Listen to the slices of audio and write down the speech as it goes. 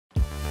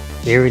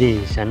Here it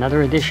is,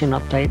 another edition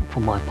update for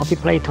my Poppy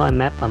Playtime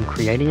map I'm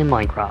creating in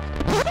Minecraft.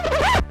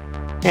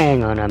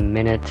 Hang on a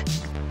minute.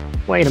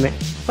 Wait a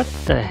minute. What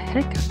the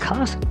heck? A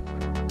castle?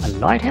 A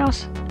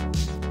lighthouse?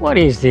 What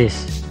is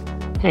this?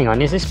 Hang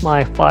on, is this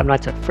my Five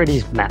Nights at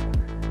Freddy's map?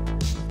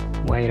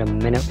 Wait a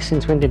minute,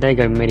 since when did they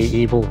go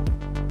medieval?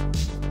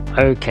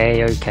 Okay,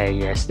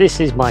 yes,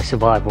 this is my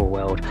survival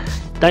world.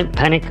 Don't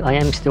panic, I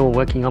am still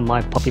working on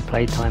my Poppy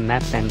Playtime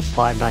map and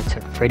Five Nights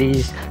at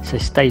Freddy's, so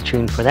stay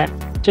tuned for that.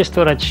 Just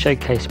thought I'd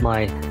showcase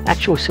my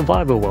actual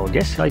survival world.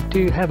 Yes, I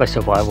do have a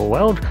survival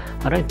world.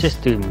 I don't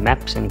just do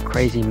maps and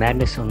crazy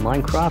madness on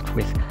Minecraft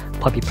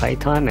with Poppy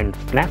Playtime and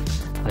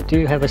FNAF. I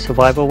do have a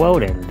survival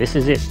world, and this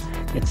is it.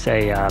 It's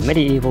a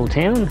medieval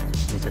town.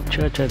 There's a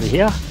church over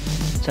here.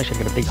 It's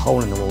actually got a big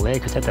hole in the wall there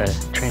because I had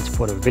to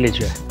transport a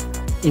villager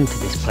into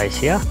this place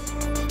here.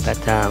 But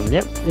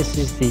yep, this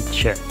is the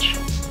church.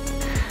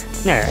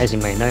 Now, as you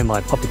may know, my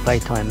Poppy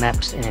Playtime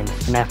maps and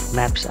FNAF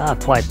maps are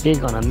quite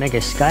big on a mega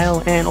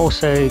scale, and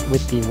also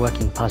with the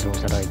working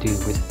puzzles that I do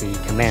with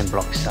the command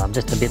blocks. So I'm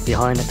just a bit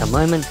behind at the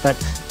moment, but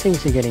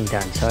things are getting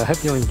done. So I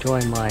hope you enjoy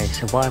my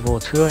survival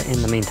tour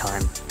in the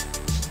meantime.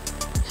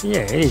 So yeah,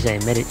 it is a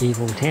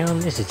medieval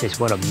town. This is just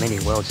one of many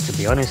worlds, to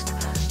be honest.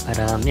 But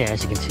yeah,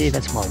 as you can see,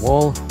 that's my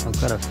wall.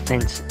 I've got a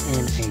fence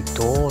and a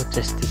door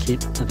just to keep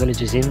the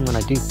villagers in when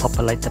I do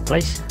populate the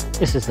place.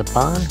 This is the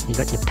barn. You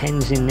got your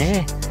pens in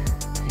there.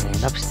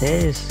 And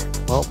upstairs,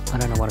 well, I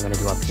don't know what I'm going to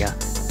do up here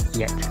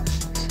yet.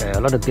 So a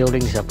lot of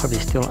buildings are probably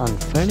still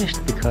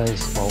unfurnished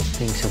because, well,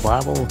 being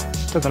survival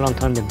took a long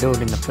time to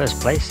build in the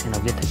first place, and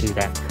I've yet to do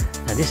that.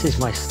 Now this is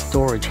my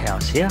storage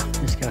house here.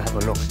 Let's go have a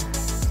look.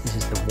 This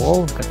is the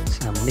wall. Got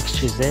some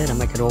mixtures there to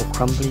make it all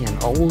crumbly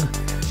and old.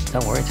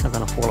 Don't worry, it's not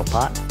going to fall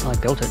apart. I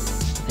built it.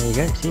 There you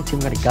go. See, it's even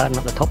got a garden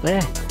up the top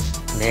there.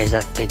 And there's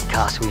that big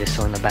castle you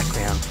saw in the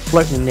background,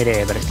 floating in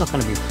midair, but it's not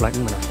going to be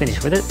floating when I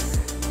finish with it.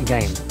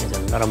 Again, there's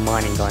a lot of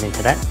mining going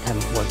into that.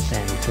 Haven't worked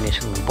and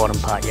finished on the bottom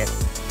part yet.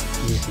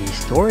 Use the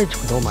storage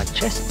with all my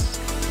chests.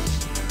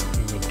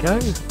 There you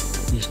go.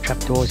 Use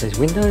trapdoors as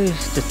windows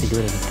just to give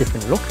it a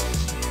different look.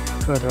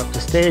 Further up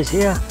the stairs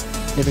here,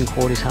 living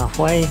quarters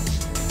halfway.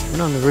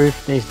 And on the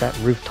roof, there's that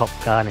rooftop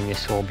garden you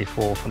saw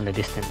before from the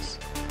distance.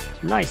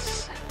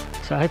 Nice.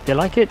 So I hope you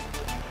like it.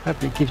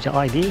 Hopefully it gives you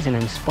ideas and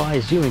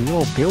inspires you in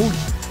your build.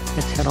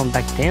 Let's head on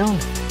back down.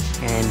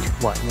 And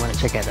what, you want to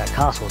check out that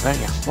castle, don't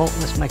you? Well,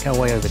 let's make our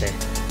way over there.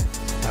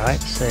 Alright,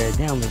 so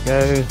down we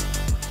go.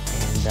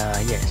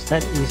 And yes,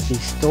 that is the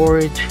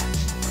storage.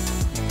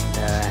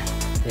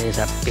 And there's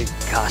a big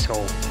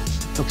castle.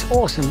 Looks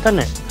awesome, doesn't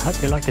it?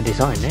 Hope you like the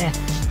design there.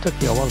 Took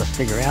you a while to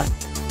figure out.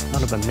 A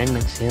lot of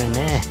amendments here and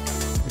there.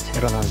 Let's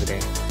head on over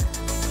there.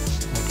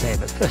 Okay,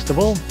 but first of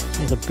all,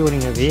 there's a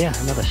building over here,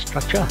 another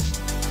structure.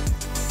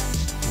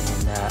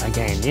 And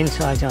again, the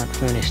insides aren't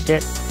furnished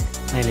yet.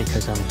 Mainly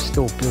because I'm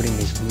still building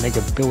these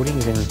mega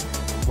buildings, and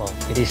well,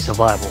 it is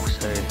survival,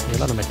 so there's a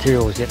lot of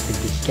materials yet to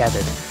be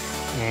gathered.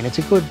 And it's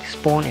a good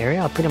spawn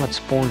area. I pretty much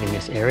spawned in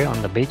this area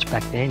on the beach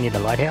back there near the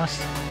lighthouse,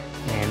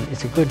 and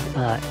it's a good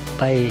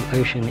bay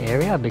ocean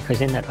area because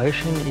in that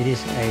ocean it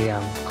is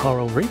a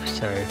coral reef,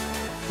 so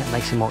that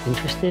makes it more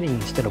interesting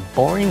instead of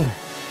boring.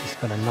 It's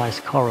got a nice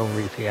coral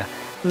reef here.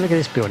 And look at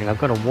this building. I've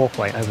got a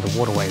walkway over the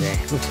waterway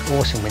there. It looks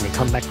awesome when you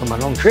come back from a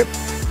long trip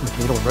with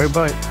your little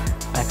rowboat.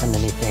 Back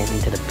underneath there and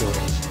into the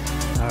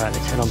building. Alright,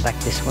 let's head on back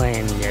this way,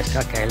 and yes,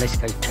 okay, let's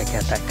go check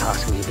out that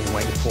castle you've been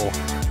waiting for.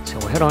 So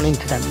we'll head on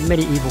into that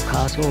medieval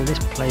castle. This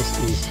place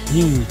is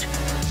huge.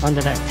 Under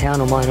that town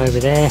of mine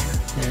over there,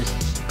 there's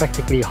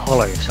practically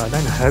hollow, so I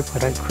hope I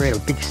don't create a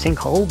big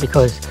sinkhole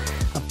because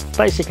I've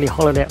basically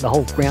hollowed out the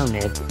whole ground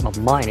there of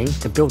mining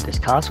to build this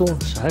castle,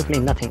 so hopefully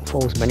nothing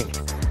falls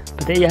beneath.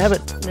 But there you have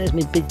it, there's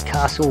my big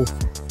castle.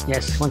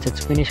 Yes, once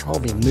it's finished I'll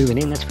be moving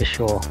in, that's for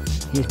sure.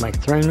 Here's my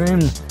throne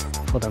room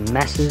for the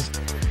masses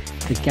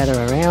to gather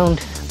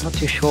around. Not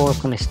too sure if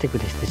I'm going to stick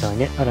with this design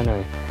yet, I don't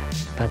know.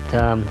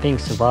 But being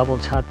survival,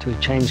 it's hard to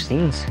change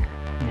things.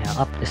 Now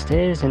up the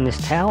stairs in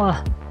this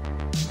tower,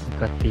 we've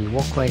got the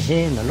walkway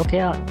here and the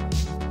lookout.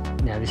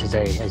 Now this is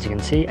as you can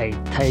see, a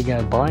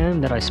taiga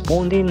biome that I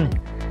spawned in.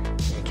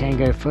 You can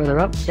go further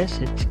up, yes,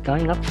 it's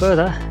going up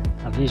further.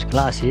 I've used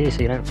glass here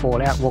so you don't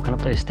fall out walking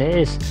up those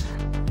stairs.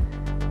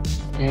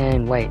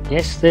 And wait,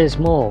 yes, there's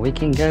more. We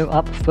can go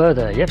up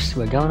further. Yes,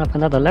 we're going up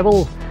another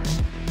level.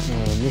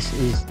 And this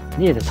is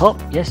near the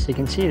top. Yes, you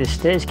can see the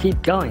stairs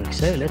keep going,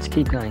 so let's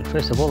keep going.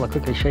 First of all, I'll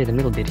quickly show you the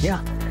middle bit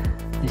here.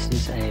 This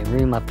is a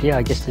room up here.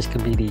 I guess this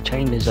could be the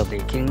chambers of the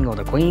king or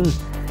the queen.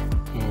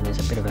 And there's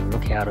a bit of a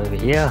lookout over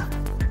here.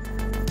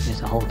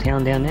 There's a whole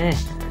town down there.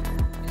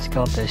 Let's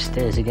go up those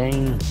stairs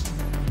again.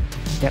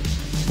 Yep,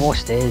 more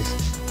stairs.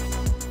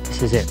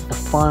 This is it, the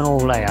final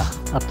layer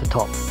up the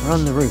top. We're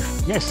on the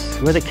roof. Yes,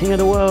 we're the king of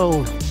the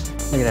world.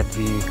 Look at that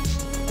view.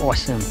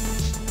 Awesome.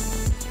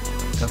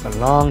 Took a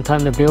long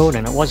time to build,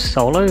 and it was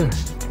solo.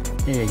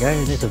 There you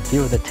go, there's a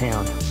view of the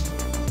town.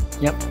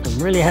 Yep, I'm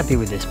really happy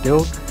with this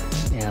build.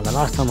 Now the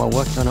last time I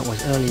worked on it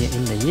was earlier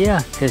in the year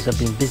because I've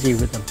been busy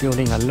with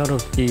building a lot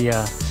of the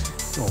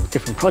or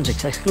different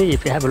projects actually.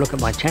 If you have a look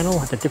at my channel,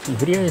 the different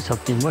videos,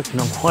 I've been working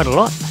on quite a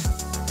lot.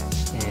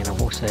 And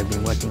I've also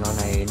been working on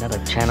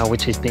another channel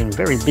which has been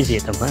very busy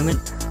at the moment,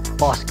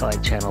 Boss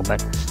Guide channel, but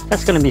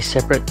that's going to be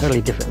separate,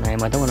 totally different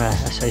name. I don't want to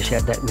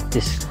associate that with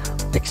this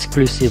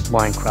exclusive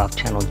Minecraft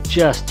channel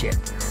just yet.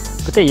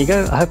 But there you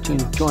go. I hope you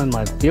enjoy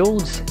my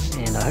builds,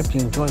 and I hope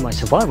you enjoy my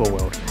survival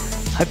world.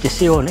 Hope to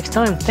see you all next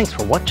time. Thanks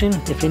for watching.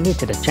 If you're new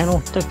to the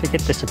channel, don't forget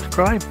to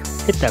subscribe.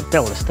 Hit that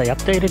bell to stay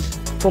updated.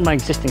 For my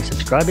existing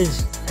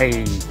subscribers,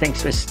 hey,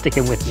 thanks for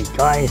sticking with me,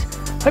 guys.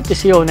 Hope to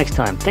see you all next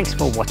time. Thanks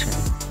for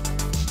watching.